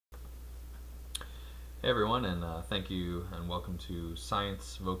Hey everyone, and thank you and welcome to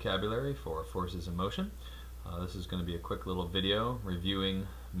Science Vocabulary for Forces in Motion. This is going to be a quick little video reviewing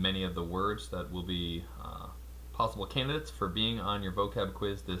many of the words that will be possible candidates for being on your vocab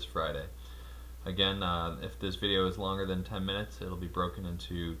quiz this Friday. Again, if this video is longer than 10 minutes, it'll be broken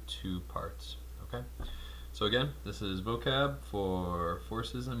into two parts. Okay? So again, this is vocab for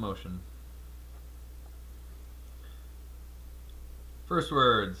Forces in Motion. First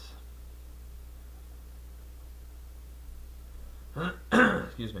words.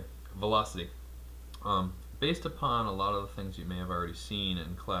 Excuse me. Velocity. Based upon a lot of the things you may have already seen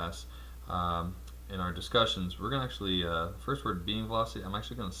in class, in our discussions, we're going to actually, first word being velocity, I'm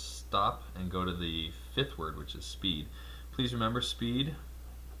actually going to stop and go to the fifth word, which is speed. Please remember, speed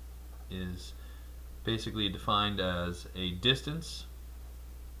is basically defined as a distance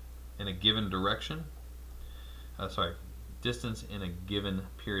in a given direction, distance in a given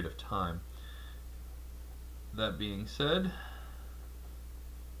period of time. That being said,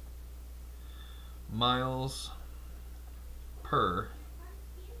 miles per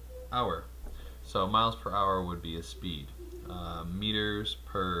hour. So miles per hour would be a speed. Meters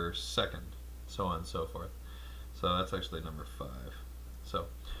per second, so on and so forth. So that's actually number 5. So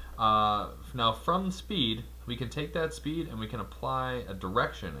now from speed, we can take that speed and we can apply a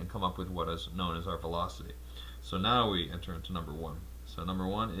direction and come up with what is known as our velocity. So now we enter into number 1. So number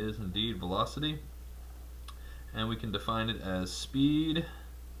 1 is indeed velocity, and we can define it as speed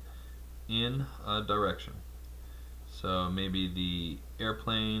in a direction. So maybe the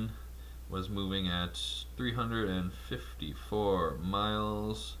airplane was moving at 354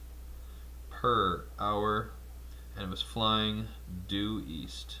 miles per hour and it was flying due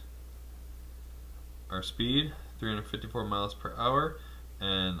east. Our speed, 354 miles per hour,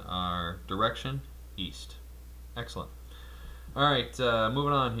 and our direction, east. Excellent. Alright,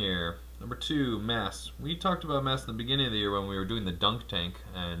 moving on here. Number 2, mass. We talked about mass in the beginning of the year when we were doing the dunk tank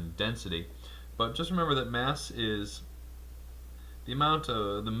and density, but just remember that mass is the amount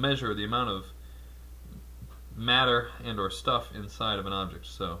of, the measure, the amount of matter and or stuff inside of an object.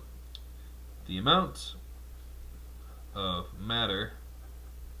 So the amount of matter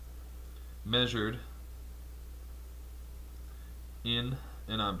measured in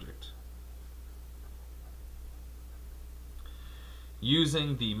an object.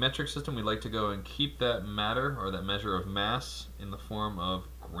 Using the metric system, we'd like to go and keep that matter, or that measure of mass, in the form of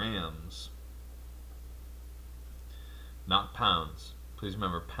grams, not pounds. Please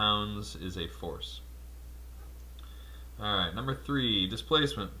remember, pounds is a force. Alright, number 3,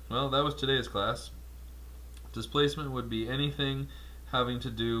 displacement. Well, that was today's class. Displacement would be anything having to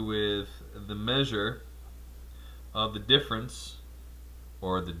do with the measure of the difference,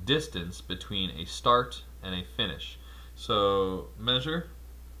 or the distance, between a start and a finish. So measure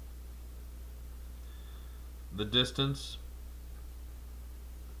the distance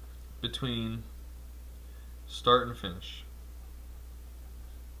between start and finish,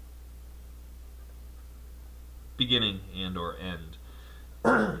 beginning and or end.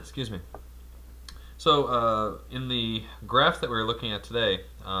 Excuse me. So in the graph that we were looking at today,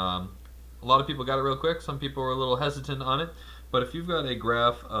 a lot of people got it real quick. Some people were a little hesitant on it. But if you've got a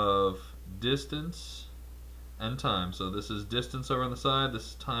graph of distance and time, so this is distance over on the side, this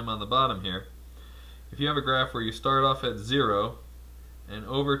is time on the bottom here. If you have a graph where you start off at 0 and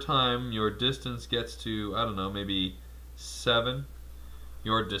over time your distance gets to, I don't know, maybe 7,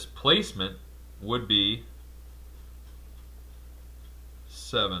 your displacement would be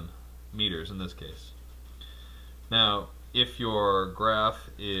 7 meters in this case. Now if your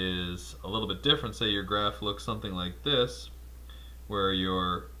graph is a little bit different, say your graph looks something like this, where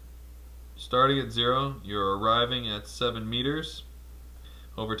you're starting at 0, you're arriving at 7 meters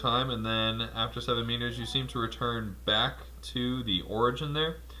over time, and then after 7 meters you seem to return back to the origin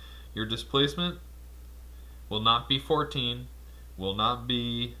there. Your displacement will not be 14, will not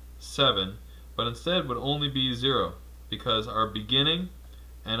be 7, but instead would only be 0, because our beginning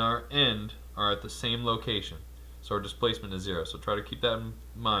and our end are at the same location. So our displacement is 0. So try to keep that in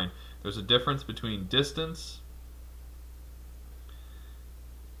mind. There's a difference between distance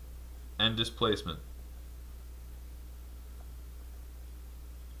and displacement.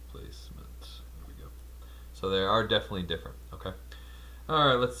 There we go. So they are definitely different. Okay. All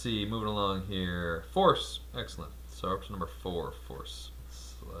right. Let's see. Moving along here. Force. Excellent. So up to number 4. Force.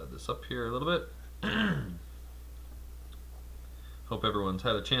 Let's slide this up here a little bit. Hope everyone's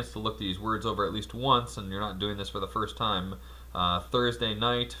had a chance to look these words over at least once, and you're not doing this for the first time. Thursday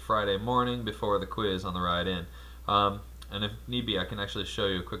night, Friday morning, before the quiz on the ride in. And if need be, I can actually show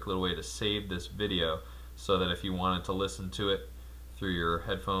you a quick little way to save this video so that if you wanted to listen to it through your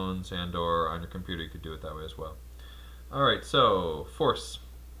headphones and or on your computer. You could do it that way as well. Alright, so force.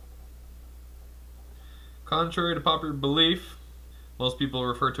 Contrary to popular belief, most people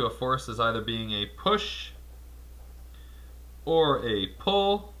refer to a force as either being a push or a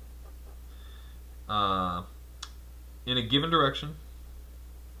pull in a given direction.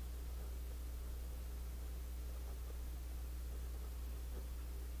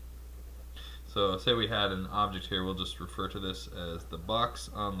 So say we had an object here, we'll just refer to this as the box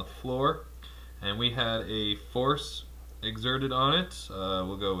on the floor, and we had a force exerted on it.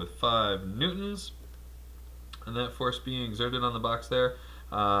 We'll go with 5 newtons, and that force being exerted on the box there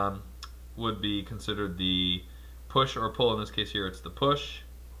would be considered the push or pull. In this case here, it's the push.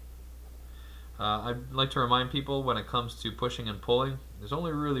 I'd like to remind people, when it comes to pushing and pulling, there's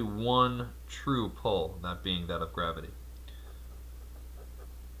only really one true pull, that being that of gravity.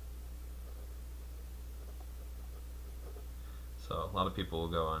 So a lot of people will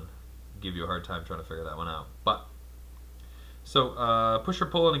go and give you a hard time trying to figure that one out. But so push or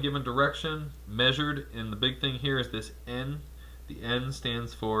pull in a given direction, measured in the big thing here is this N. The N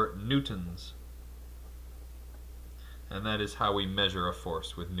stands for newtons. And that is how we measure a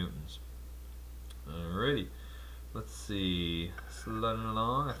force, with newtons. Alrighty, let's see, sliding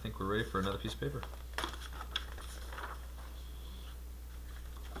along. I think we're ready for another piece of paper.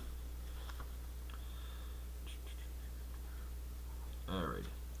 Alrighty,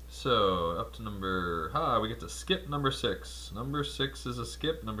 so up to we get to skip number 6. Number 6 is a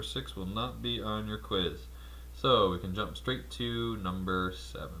skip. Number 6 will not be on your quiz. So we can jump straight to number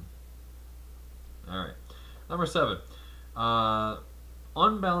 7. Alright, number 7.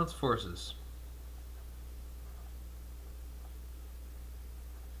 Unbalanced forces.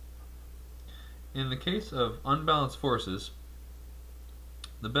 In the case of unbalanced forces,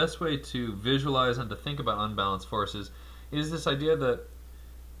 the best way to visualize and to think about unbalanced forces is this idea that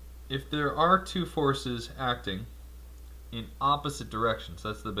if there are two forces acting in opposite directions,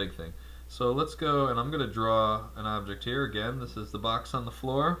 that's the big thing. So let's go, and I'm going to draw an object here. Again, this is the box on the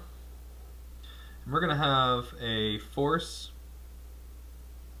floor. And we're going to have a force.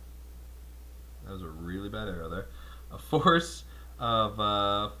 That was a really bad arrow there. A force of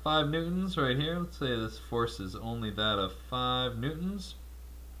 5 newtons right here. Let's say this force is only that of 5 newtons.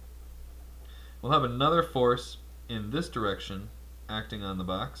 We'll have another force in this direction acting on the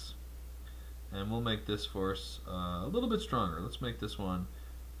box, and we'll make this force a little bit stronger. Let's make this one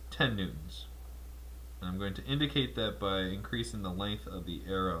 10 newtons. And I'm going to indicate that by increasing the length of the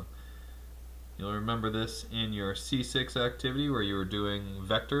arrow. You'll remember this in your C6 activity where you were doing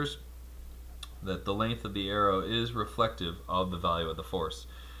vectors, that the length of the arrow is reflective of the value of the force.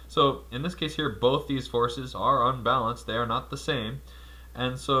 So in this case here, both these forces are unbalanced. They are not the same.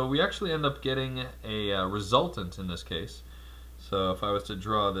 And so we actually end up getting a resultant in this case. So if I was to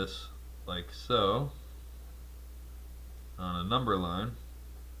draw this like so on a number line,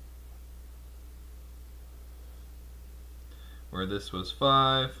 where this was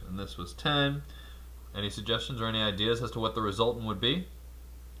 5 and this was 10, any suggestions or any ideas as to what the resultant would be?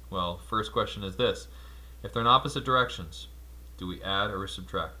 Well, first question is this: if they're in opposite directions, do we add or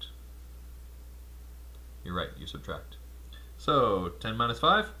subtract? You're right, you subtract. So 10 minus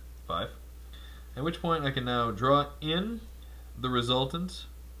 5, 5. At which point I can now draw in the resultant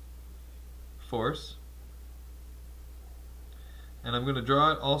force, and I'm going to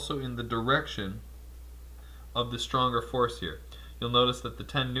draw it also in the direction of the stronger force here. You'll notice that the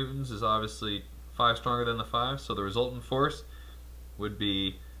 10 newtons is obviously 5 stronger than the 5, so the resultant force would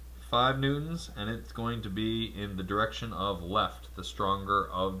be 5 newtons, and it's going to be in the direction of left, the stronger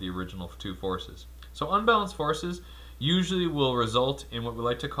of the original 2 forces. So unbalanced forces usually will result in what we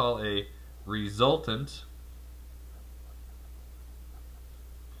like to call a resultant,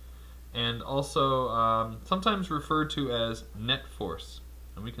 and also sometimes referred to as net force.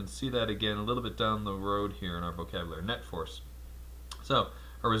 And we can see that again a little bit down the road here in our vocabulary, net force. So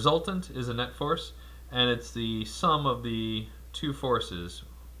a resultant is a net force, and it's the sum of the 2 forces.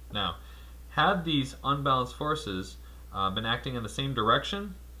 Now, had these unbalanced forces been acting in the same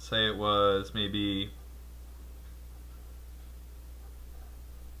direction, say it was maybe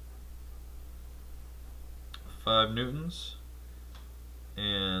five newtons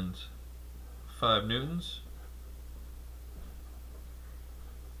and 5 newtons,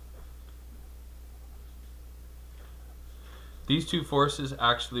 these 2 forces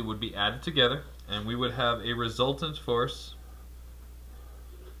actually would be added together, and we would have a resultant force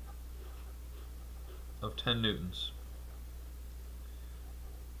of 10 newtons.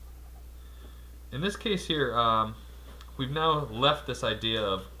 In this case here, we've now left this idea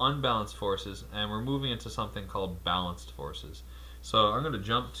of unbalanced forces, and we're moving into something called balanced forces. So I'm going to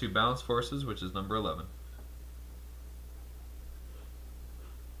jump to balance forces, which is number 11.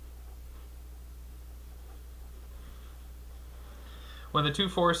 When the two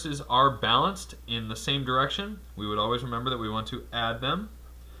forces are balanced in the same direction, we would always remember that we want to add them.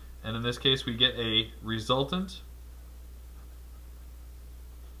 And in this case, we get a resultant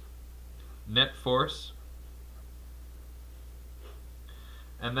net force.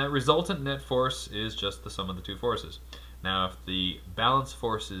 And that resultant net force is just the sum of the two forces. Now, if the balance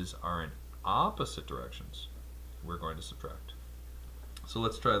forces are in opposite directions, we're going to subtract. So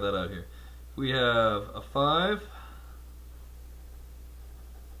let's try that out here. We have a 5,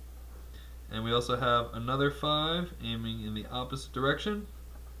 and we also have another 5 aiming in the opposite direction.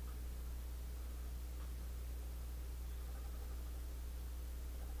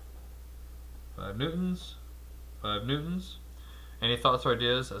 Five newtons, 5 newtons. Any thoughts or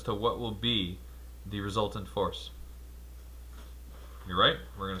ideas as to what will be the resultant force? You're right,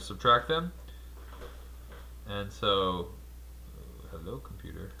 we're going to subtract them. And so, hello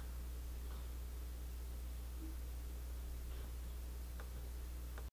computer.